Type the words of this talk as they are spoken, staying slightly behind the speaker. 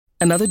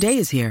Another day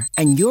is here,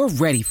 and you're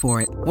ready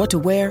for it. What to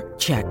wear?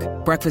 Check.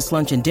 Breakfast,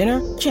 lunch, and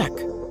dinner? Check.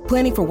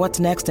 Planning for what's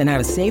next and how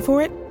to save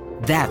for it?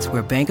 That's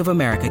where Bank of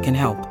America can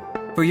help.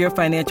 For your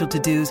financial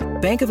to-dos,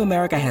 Bank of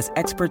America has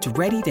experts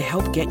ready to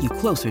help get you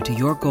closer to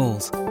your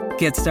goals.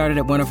 Get started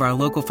at one of our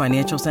local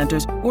financial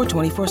centers or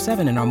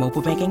 24/7 in our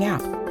mobile banking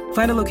app.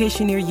 Find a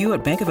location near you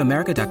at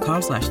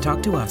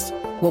bankofamerica.com/talktous.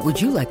 What would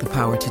you like the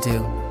power to do?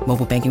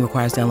 Mobile banking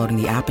requires downloading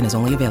the app and is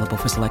only available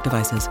for select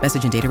devices.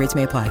 Message and data rates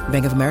may apply.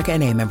 Bank of America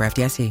N.A., member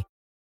FDIC.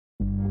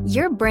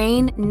 Your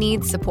brain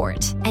needs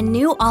support, and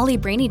new Ollie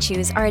Brainy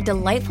Chews are a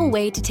delightful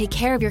way to take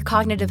care of your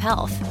cognitive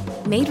health.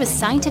 Made with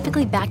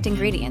scientifically backed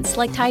ingredients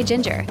like Thai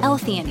ginger,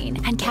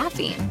 L-theanine, and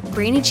caffeine,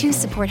 Brainy Chews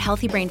support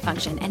healthy brain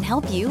function and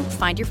help you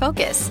find your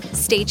focus,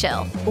 stay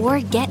chill,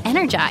 or get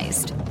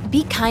energized.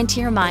 Be kind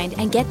to your mind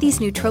and get these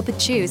nootropic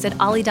chews at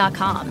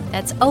ollie.com.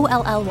 That's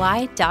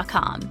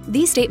OLLY.com.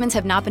 These statements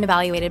have not been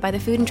evaluated by the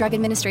Food and Drug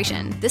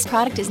Administration. This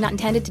product is not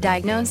intended to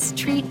diagnose,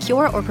 treat,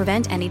 cure, or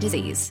prevent any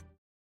disease.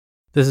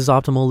 This is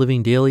Optimal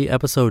Living Daily,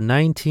 episode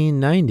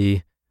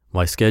 1990,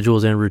 Why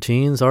Schedules and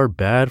Routines Are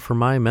Bad for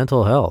My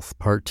Mental Health,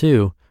 Part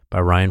 2, by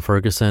Ryan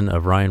Ferguson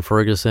of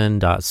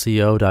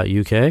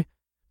ryanferguson.co.uk,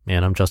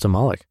 and I'm Justin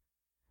Malik.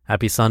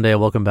 Happy Sunday,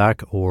 welcome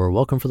back, or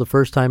welcome for the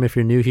first time if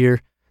you're new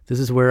here. This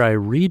is where I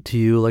read to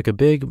you like a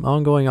big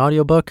ongoing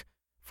audiobook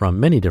from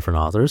many different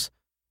authors,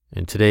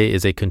 and today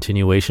is a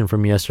continuation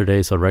from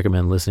yesterday, so I'd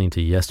recommend listening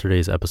to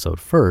yesterday's episode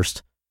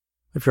first.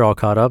 If you're all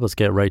caught up, let's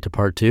get right to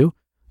Part 2.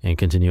 And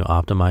continue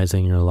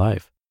optimizing your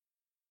life.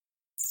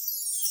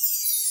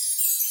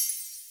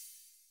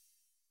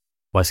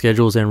 Why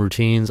Schedules and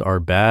Routines Are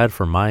Bad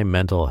for My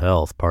Mental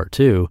Health, Part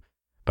 2,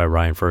 by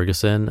Ryan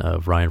Ferguson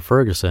of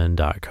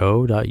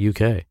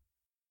ryanferguson.co.uk.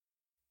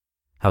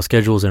 How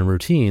schedules and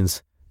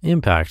routines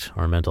impact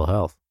our mental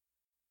health.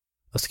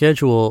 A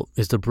schedule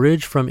is the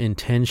bridge from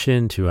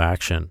intention to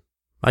action.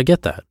 I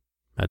get that.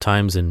 At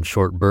times in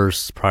short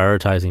bursts,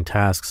 prioritizing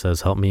tasks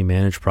has helped me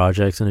manage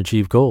projects and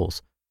achieve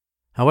goals.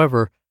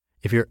 However,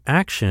 if your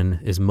action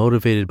is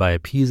motivated by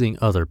appeasing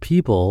other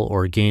people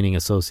or gaining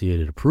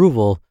associated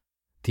approval,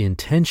 the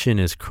intention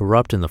is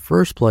corrupt in the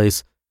first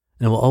place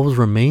and will always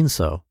remain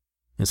so.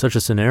 In such a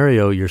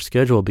scenario, your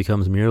schedule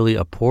becomes merely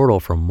a portal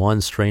from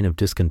one strain of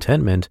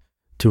discontentment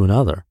to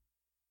another.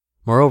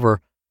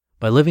 Moreover,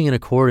 by living in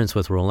accordance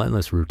with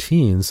relentless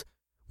routines,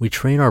 we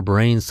train our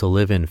brains to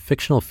live in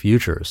fictional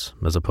futures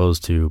as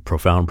opposed to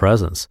profound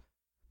presents.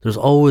 There's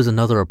always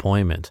another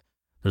appointment.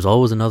 There's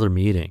always another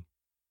meeting.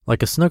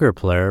 Like a snooker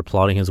player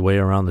plotting his way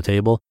around the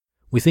table,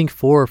 we think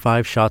 4 or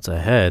 5 shots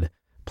ahead,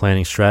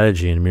 planning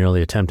strategy and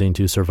merely attempting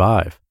to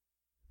survive.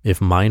 If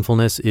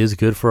mindfulness is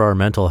good for our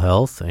mental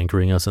health,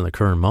 anchoring us in the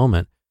current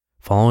moment,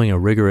 following a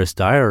rigorous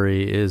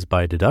diary is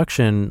by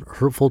deduction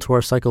hurtful to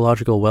our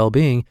psychological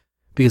well-being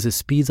because it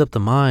speeds up the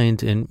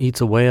mind and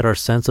eats away at our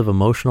sense of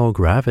emotional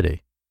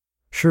gravity.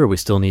 Sure, we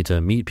still need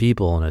to meet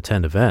people and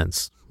attend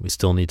events. We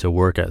still need to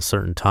work at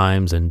certain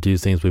times and do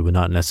things we would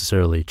not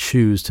necessarily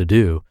choose to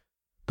do.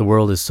 The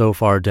world is so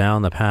far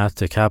down the path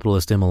to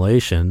capitalist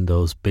immolation,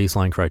 those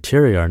baseline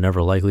criteria are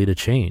never likely to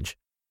change.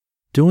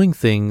 Doing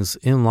things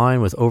in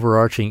line with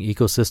overarching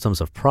ecosystems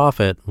of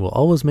profit will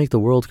always make the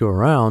world go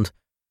around,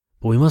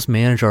 but we must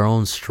manage our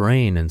own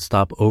strain and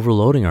stop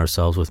overloading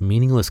ourselves with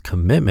meaningless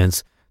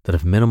commitments that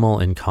have minimal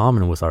in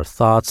common with our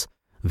thoughts,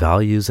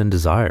 values, and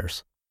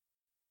desires.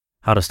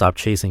 How to stop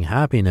chasing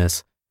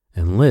happiness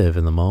and live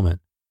in the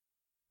moment.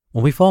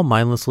 When we fall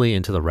mindlessly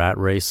into the rat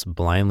race,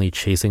 blindly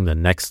chasing the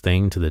next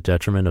thing to the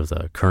detriment of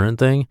the current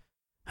thing,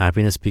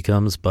 happiness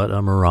becomes but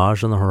a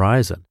mirage on the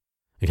horizon.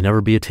 It can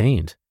never be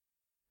attained.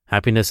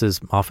 Happiness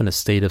is often a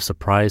state of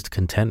surprised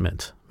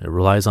contentment. It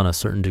relies on a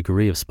certain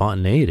degree of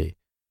spontaneity.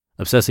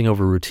 Obsessing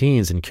over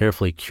routines and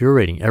carefully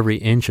curating every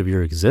inch of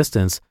your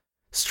existence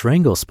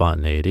strangles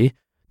spontaneity,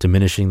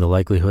 diminishing the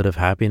likelihood of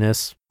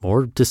happiness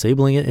or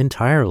disabling it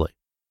entirely.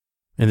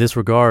 In this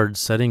regard,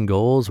 setting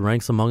goals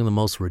ranks among the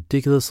most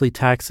ridiculously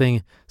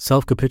taxing,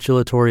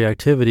 self-capitulatory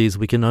activities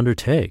we can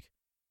undertake.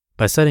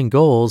 By setting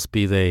goals,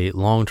 be they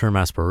long-term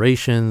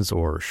aspirations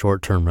or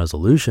short-term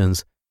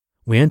resolutions,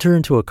 we enter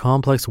into a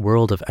complex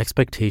world of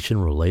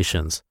expectation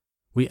relations.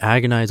 We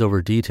agonize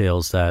over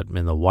details that,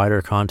 in the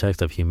wider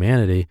context of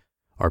humanity,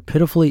 are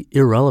pitifully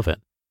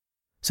irrelevant.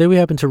 Say we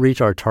happen to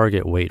reach our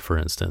target weight, for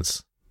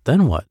instance.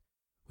 Then what?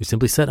 We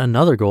simply set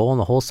another goal and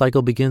the whole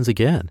cycle begins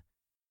again.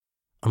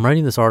 I'm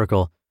writing this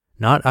article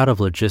not out of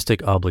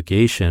logistic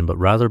obligation, but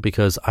rather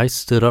because I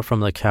stood up from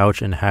the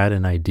couch and had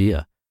an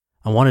idea.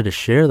 I wanted to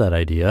share that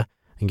idea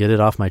and get it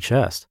off my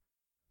chest.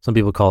 Some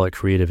people call it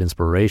creative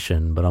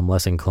inspiration, but I'm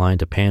less inclined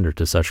to pander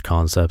to such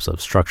concepts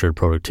of structured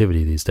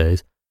productivity these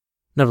days.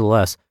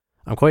 Nevertheless,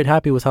 I'm quite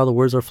happy with how the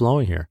words are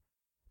flowing here.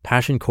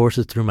 Passion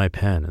courses through my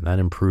pen, and that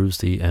improves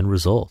the end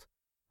result.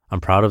 I'm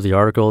proud of the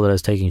article that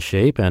is taking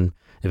shape, and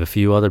if a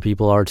few other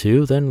people are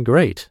too, then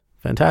great,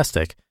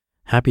 fantastic,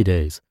 happy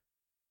days.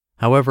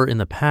 However, in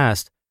the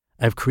past,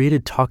 I've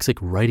created toxic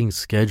writing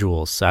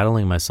schedules,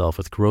 saddling myself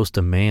with gross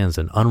demands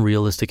and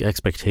unrealistic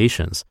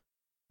expectations.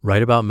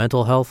 Write about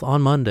mental health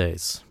on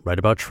Mondays. Write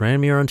about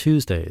Tranmere on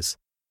Tuesdays.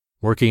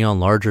 Working on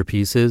larger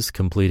pieces,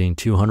 completing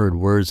 200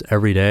 words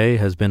every day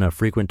has been a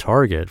frequent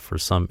target for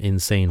some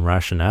insane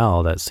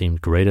rationale that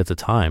seemed great at the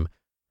time.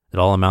 It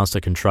all amounts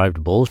to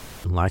contrived bullshit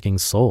and lacking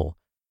soul.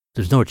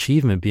 There's no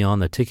achievement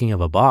beyond the ticking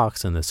of a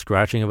box and the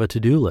scratching of a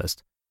to-do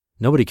list.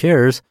 Nobody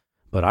cares,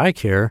 but I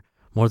care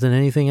more than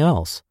anything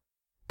else.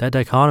 That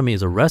dichotomy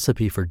is a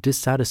recipe for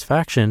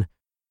dissatisfaction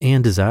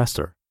and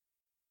disaster.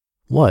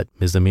 What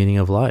is the meaning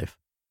of life?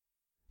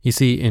 You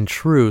see, in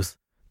truth,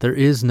 there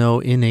is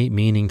no innate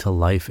meaning to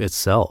life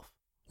itself.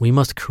 We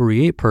must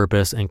create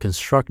purpose and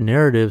construct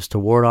narratives to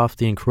ward off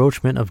the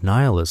encroachment of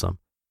nihilism.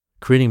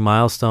 Creating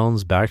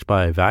milestones backed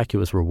by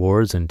vacuous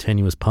rewards and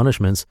tenuous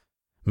punishments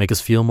make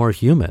us feel more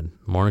human,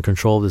 more in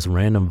control of this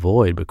random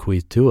void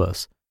bequeathed to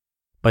us.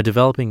 By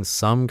developing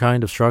some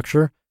kind of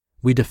structure,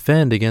 we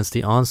defend against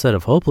the onset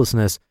of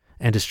hopelessness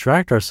and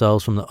distract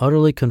ourselves from the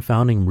utterly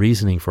confounding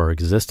reasoning for our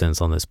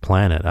existence on this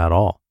planet at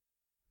all.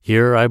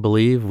 Here, I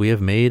believe we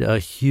have made a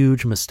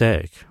huge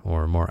mistake,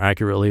 or more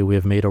accurately, we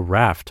have made a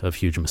raft of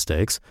huge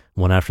mistakes,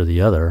 one after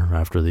the other.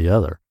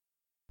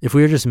 If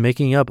we are just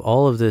making up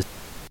all of this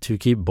to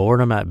keep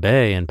boredom at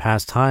bay and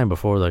pass time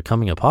before the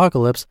coming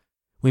apocalypse,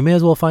 we may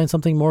as well find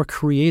something more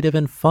creative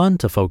and fun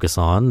to focus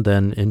on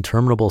than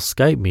interminable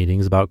Skype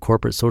meetings about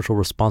corporate social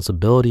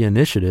responsibility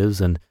initiatives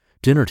and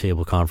dinner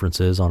table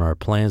conferences on our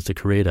plans to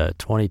create a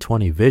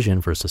 2020 vision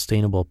for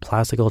sustainable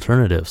plastic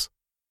alternatives.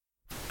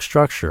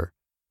 Structure.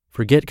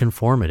 Forget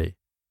conformity.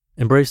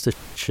 Embrace the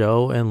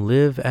show and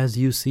live as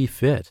you see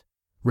fit.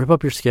 Rip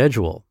up your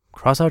schedule.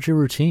 Cross out your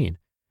routine.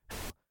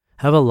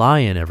 Have a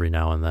lie-in every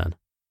now and then.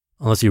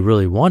 Unless you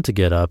really want to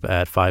get up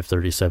at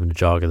 5:37 to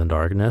jog in the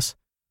darkness,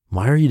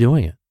 why are you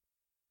doing it?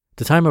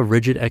 The time of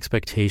rigid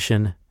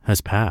expectation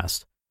has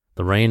passed.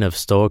 The reign of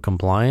stoic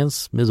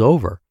compliance is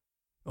over.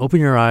 Open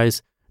your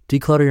eyes,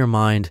 declutter your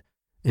mind,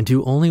 and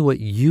do only what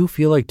you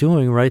feel like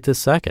doing right this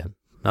second.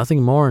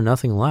 Nothing more,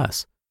 nothing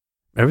less.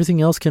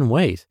 Everything else can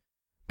wait,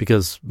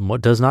 because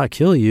what does not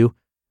kill you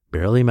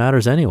barely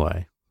matters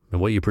anyway, and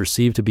what you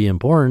perceive to be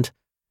important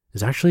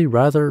is actually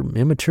rather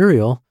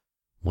immaterial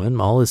when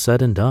all is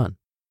said and done.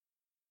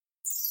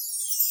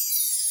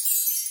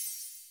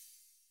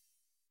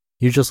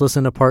 You just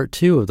listened to part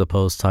 2 of the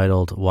post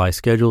titled Why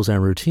Schedules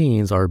and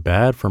Routines Are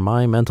Bad for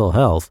My Mental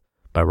Health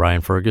by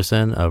Ryan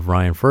Ferguson of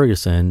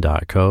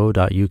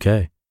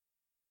ryanferguson.co.uk.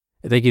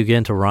 Thank you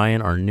again to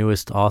Ryan, our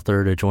newest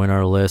author, to join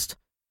our list.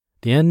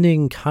 The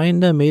ending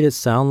kinda made it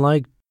sound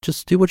like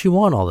just do what you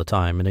want all the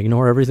time and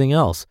ignore everything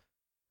else.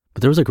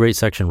 But there was a great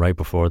section right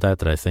before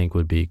that I think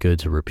would be good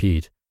to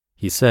repeat.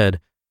 He said,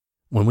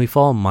 when we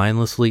fall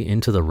mindlessly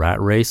into the rat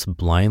race,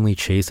 blindly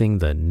chasing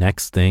the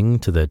next thing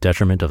to the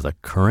detriment of the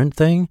current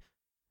thing,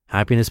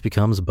 happiness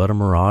becomes but a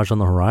mirage on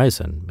the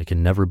horizon. It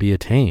can never be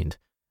attained.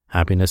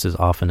 Happiness is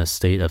often a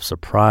state of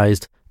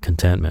surprised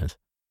contentment.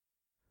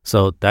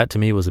 So that to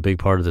me was a big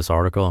part of this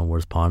article and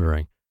worth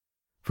pondering.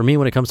 For me,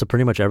 when it comes to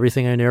pretty much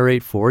everything I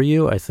narrate for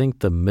you, I think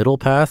the middle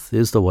path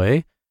is the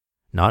way,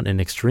 not an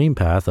extreme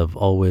path of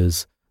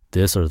always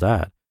this or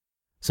that.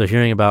 So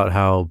hearing about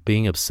how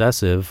being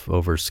obsessive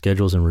over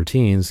schedules and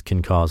routines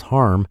can cause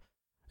harm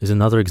is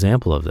another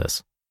example of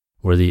this,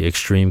 where the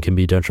extreme can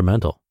be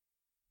detrimental.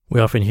 We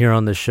often hear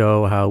on the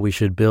show how we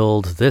should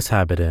build this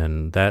habit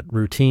in, that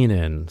routine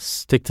in,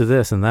 stick to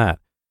this and that.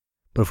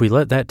 But if we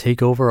let that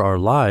take over our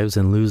lives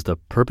and lose the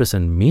purpose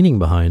and meaning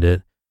behind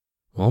it,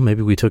 well,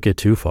 maybe we took it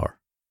too far.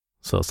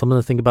 So something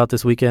to think about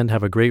this weekend.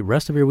 Have a great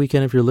rest of your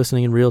weekend if you're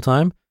listening in real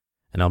time.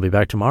 And I'll be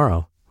back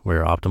tomorrow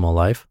where optimal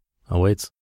life awaits.